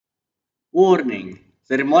Warning,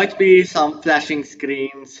 there might be some flashing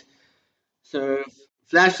screens, so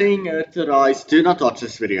flashing eyes, do not watch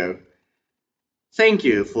this video. Thank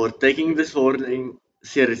you for taking this warning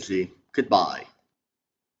seriously. Goodbye,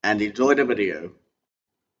 and enjoy the video.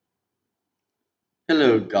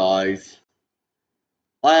 Hello guys,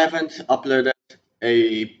 I haven't uploaded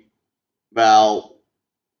a, well,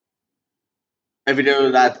 a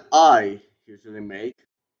video that I usually make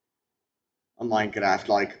on Minecraft.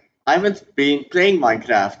 Like, I haven't been playing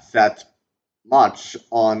Minecraft that much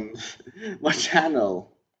on my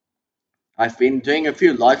channel. I've been doing a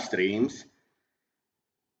few live streams,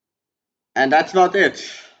 and that's about it.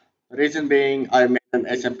 Reason being, I made an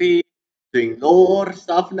SMP, doing lore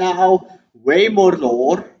stuff now, way more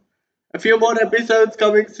lore. A few more episodes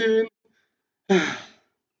coming soon.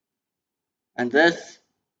 And this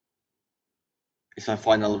is my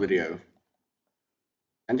final video.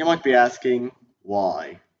 And you might be asking,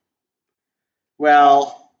 why?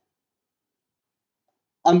 Well,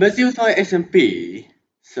 I'm busy with my SMP,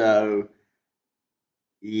 so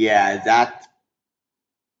yeah, that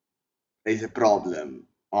is a problem.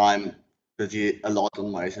 I'm busy a lot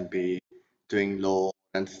on my SMP, doing lore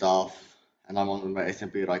and stuff, and I'm on my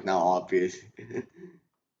SMP right now, obviously.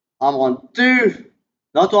 I'm on two,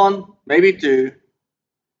 not one, maybe two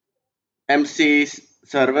MC's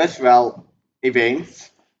service, well, events.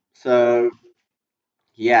 So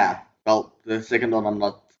yeah, well, the second one I'm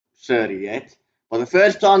not sure yet, but the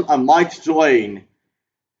first one I might join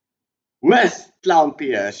with Clown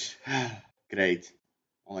Pierce. Great,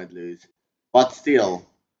 I might lose, but still,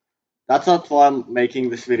 that's not why I'm making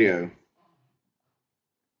this video.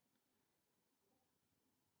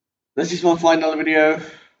 This is my final video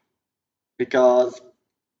because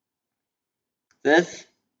this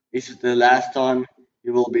is the last time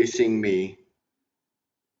you will be seeing me.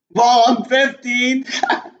 Wow, I'm 15!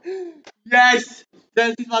 Yes!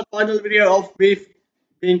 This is my final video of me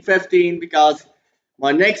being 15 because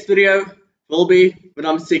my next video will be when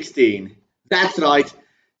I'm 16. That's right.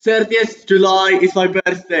 30th July is my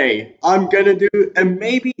birthday. I'm gonna do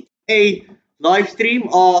maybe a live stream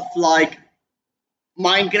of like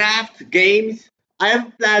Minecraft games. I have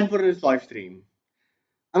a plan for this live stream.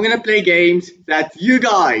 I'm gonna play games that you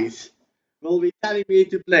guys will be telling me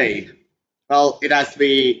to play. Well, it has to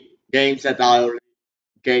be games that I already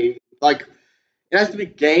game like it has to be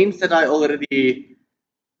games that I already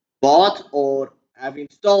bought or have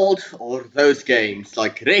installed, or those games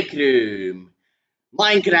like Rec Room,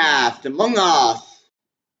 Minecraft, Among Us,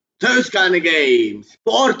 those kind of games.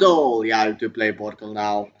 Portal, yeah, I have to play Portal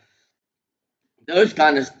now. Those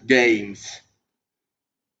kind of games.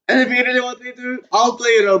 And if you really want me to, I'll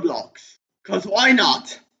play Roblox. Cause why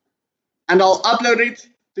not? And I'll upload it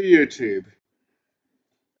to YouTube.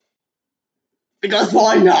 Because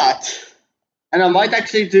why not? And I might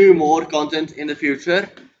actually do more content in the future.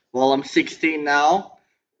 Well, I'm 16 now.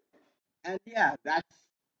 And yeah, that's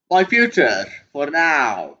my future for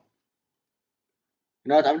now. You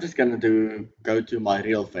know what? I'm just gonna go to my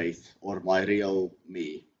real face or my real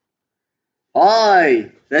me.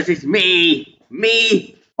 Hi, this is me,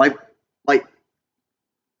 my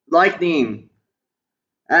lightning,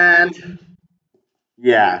 and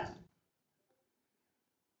yeah,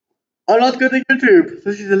 I'm not good at YouTube.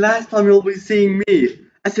 This is the last time you'll be seeing me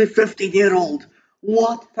as a 15-year-old.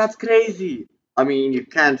 What? That's crazy. I mean, you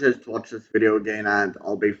can't just watch this video again and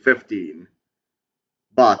I'll be 15.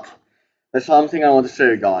 But there's something I want to show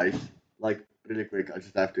you guys. Like, really quick, I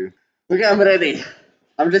just have to. Okay, I'm ready.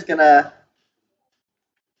 I'm just gonna.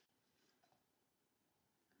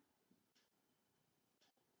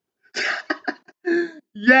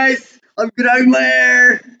 Yes! I'm growing my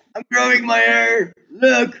hair! I'm growing my hair!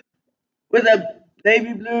 Look! With a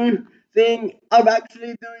navy blue thing, I'm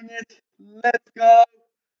actually doing it. Let's go!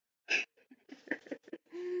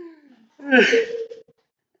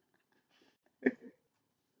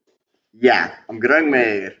 Yeah, I'm growing my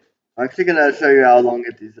hair. I'm actually gonna show you how long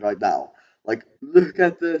it is right now. Like, look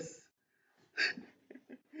at this.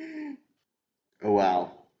 Oh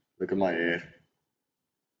wow, look at my hair.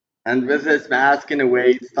 And with this mask in a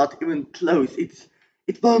way, it's not even close. It's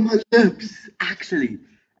by my lips, actually.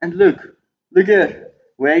 And look here.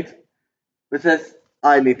 Wait, with this,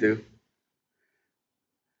 I need to.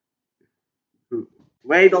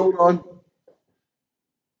 Wait, hold on.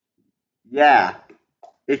 Yeah,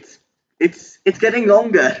 it's it's getting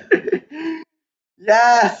longer.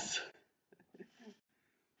 Yes.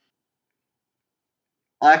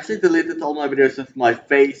 I actually deleted all my videos of my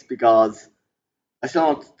face because I still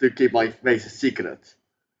want to keep my face a secret.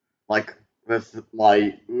 Like with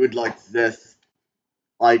my hood like this,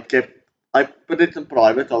 I kept I put it in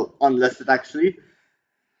private or unlisted actually,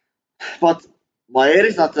 but my hair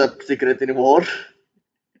is not a secret anymore.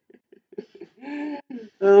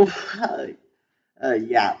 Oh,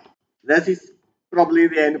 yeah, that is probably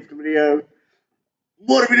the end of the video.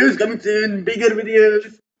 More videos coming soon, bigger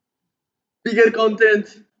videos, bigger content.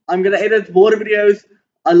 I'm gonna edit more videos.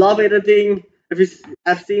 I love editing. If you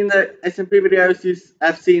have seen the SMP videos, you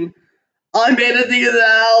have seen I'm editing it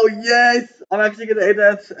now. Yes, I'm actually gonna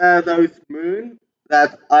edit those moon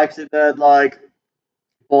that I actually did like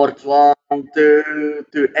parts 1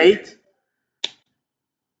 to 8.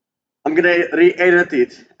 I'm gonna re-edit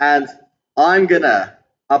it and I'm gonna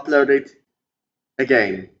upload it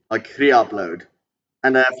again, like re-upload,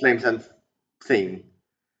 and then flames and thing.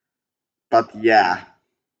 But yeah,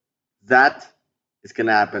 that is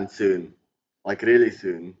gonna happen soon, like really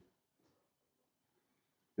soon.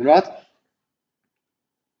 You know what?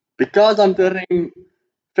 Because I'm turning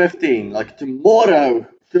 15, like tomorrow.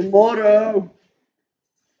 Tomorrow.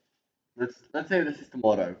 Let's say this is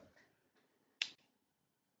tomorrow.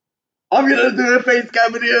 I'm gonna do a face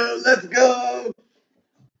cam video. Let's go.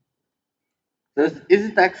 This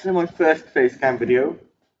isn't actually my first face cam video.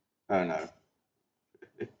 Oh no.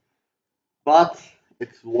 But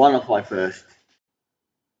it's one of my first,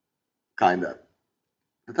 kinda.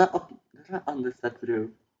 Did I unlist that video?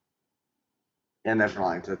 Yeah, never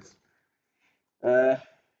mind. Uh,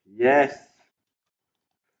 yes.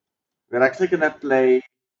 We're actually gonna play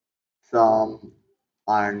some.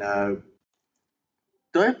 I don't know.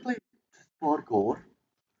 Do I play parkour?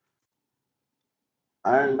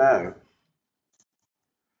 I don't know.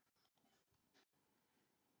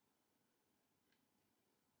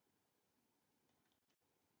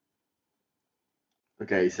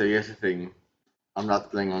 Okay, so here's the thing. I'm not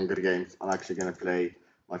playing Hunger Games. I'm actually gonna play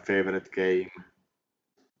my favorite game.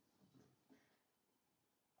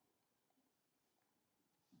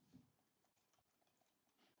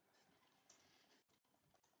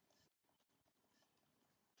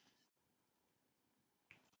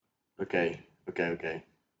 Okay, okay.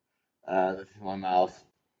 This is my mouse.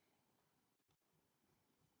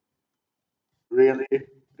 Really?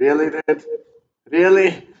 Really, dude?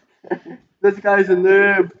 Really? This guy's a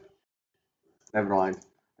noob. Never mind.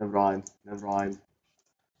 Never mind. Never mind.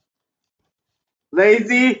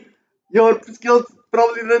 Lazy? Your skills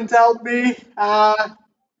probably didn't help me.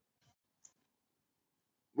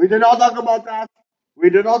 We do not talk about that. We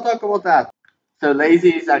do not talk about that. So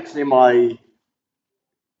Lazy is actually my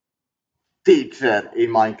teacher in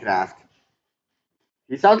Minecraft.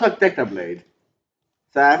 He sounds like Technoblade.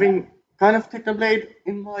 So having kind of Technoblade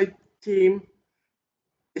in my team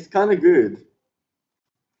is kind of good.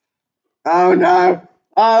 Oh no!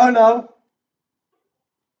 Oh no!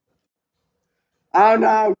 Oh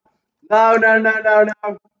no! No, no, no, no,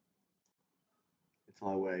 no! It's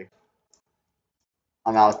my way.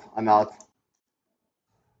 I'm out. I'm out.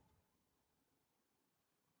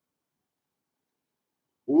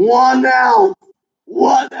 One out!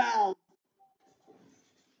 One out!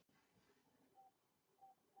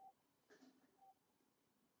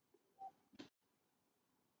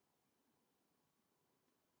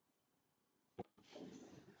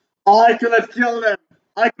 I could have killed him.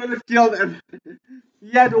 I could have killed him.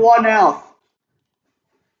 He had one health.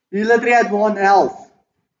 He literally had one health.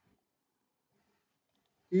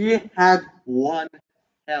 He had one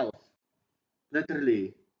health.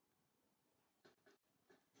 Literally.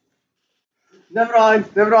 Never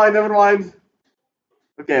mind. Never mind. Never mind.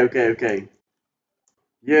 Okay.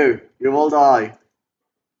 You will die.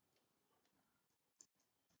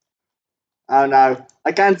 Oh no.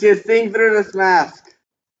 I can't see a thing through this mask.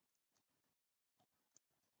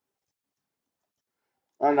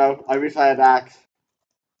 Oh no. I wish I had axe.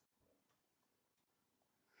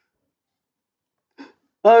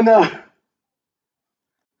 Oh no.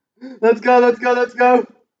 Let's go. Let's go. Let's go.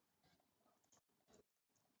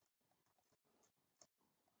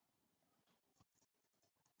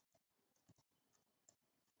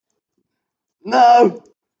 No.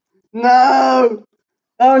 No.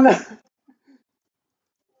 Oh no.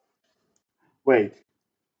 Wait.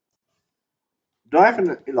 Do I have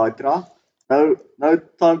an Elytra? No. No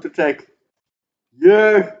time to check.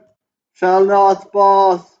 You shall not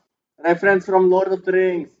pass. Reference from Lord of the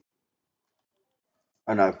Rings.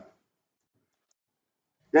 Oh no.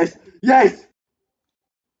 Yes. Yes.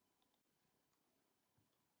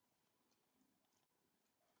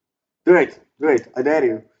 Do it. Do it. I dare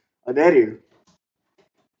you. I dare you.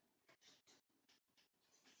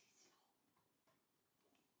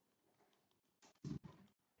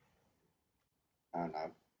 Oh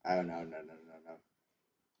no. Oh no. No. No. No. No.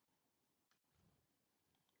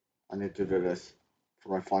 I need to do this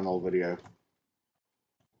for my final video.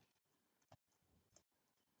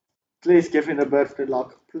 Please give me the birthday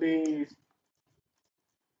luck, please.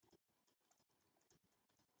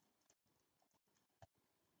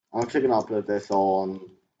 I'm actually gonna upload this on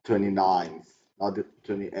 29th, not the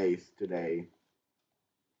 28th today.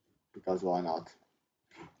 Because why not?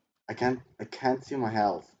 I can't see my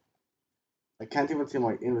health. I can't even see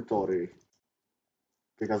my inventory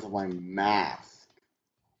because of my mask.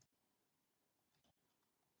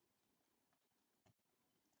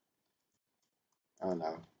 Oh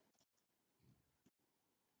no.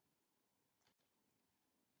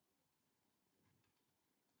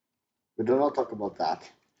 We do not talk about that.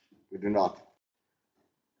 We do not.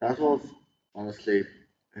 That was honestly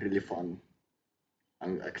really fun.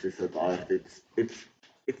 I'm actually so tired.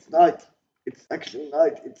 It's night. It's actually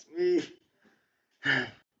night. It's me.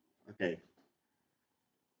 Okay.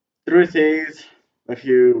 Truth is, if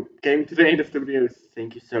you came to the end of the video,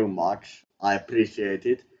 thank you so much. I appreciate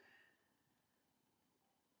it.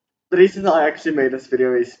 The reason I actually made this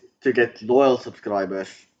video is to get loyal subscribers,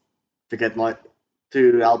 to get my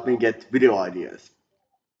to help me get video ideas.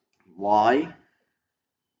 Why?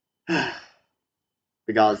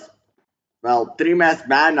 Because, well, Three Masked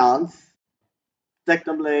Manhunt,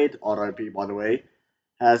 Technoblade, RIP by the way,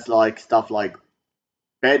 has like stuff like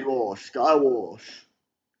Bed Wash, Sky Wash,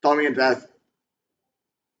 Tommy and has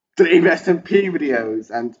 3 SMP videos,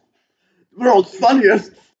 and world's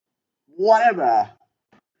funniest, whatever.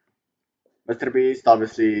 Mr. Beast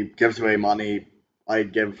obviously gives away money. I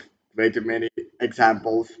give way too many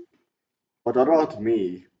examples. But what about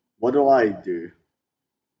me? What do I do?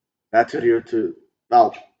 That's for you to,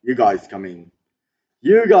 well, you guys coming.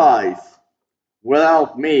 You guys will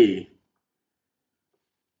help me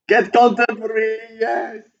get content for me.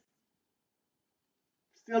 Yes.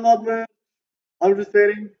 Still not man. I'm just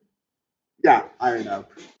waiting. Yeah, I don't know.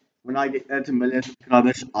 When I get to 1 million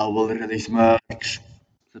subscribers, I will release merch.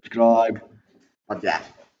 Subscribe. But yeah,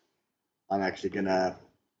 I'm actually gonna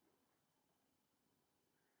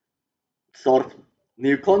start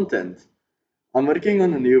new content. I'm working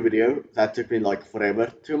on a new video that took me like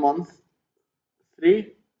forever, 2 months,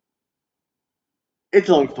 three. It's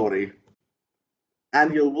a long story,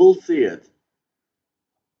 and you will see it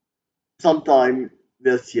sometime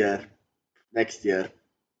this year, next year.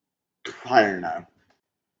 I don't know.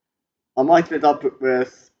 I might meet up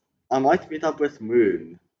with I might meet up with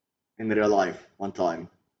Moon in real life one time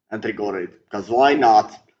and record it. Because why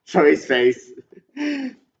not? Show his face.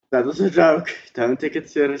 That was a joke. Don't take it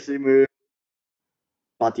seriously, Moon.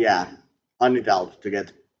 But yeah, I need help to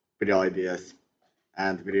get video ideas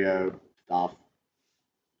and video stuff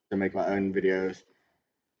to make my own videos.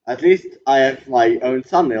 At least I have my own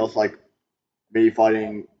thumbnails, like me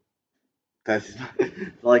fighting, this,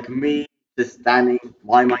 like me just standing,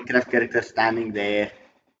 my Minecraft character standing there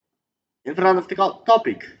in front of the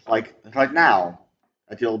topic, like right now,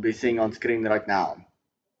 that you'll be seeing on screen right now.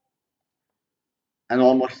 And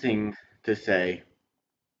one more thing to say: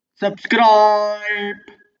 subscribe.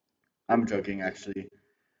 I'm joking, actually.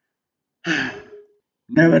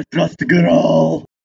 Never trust a girl.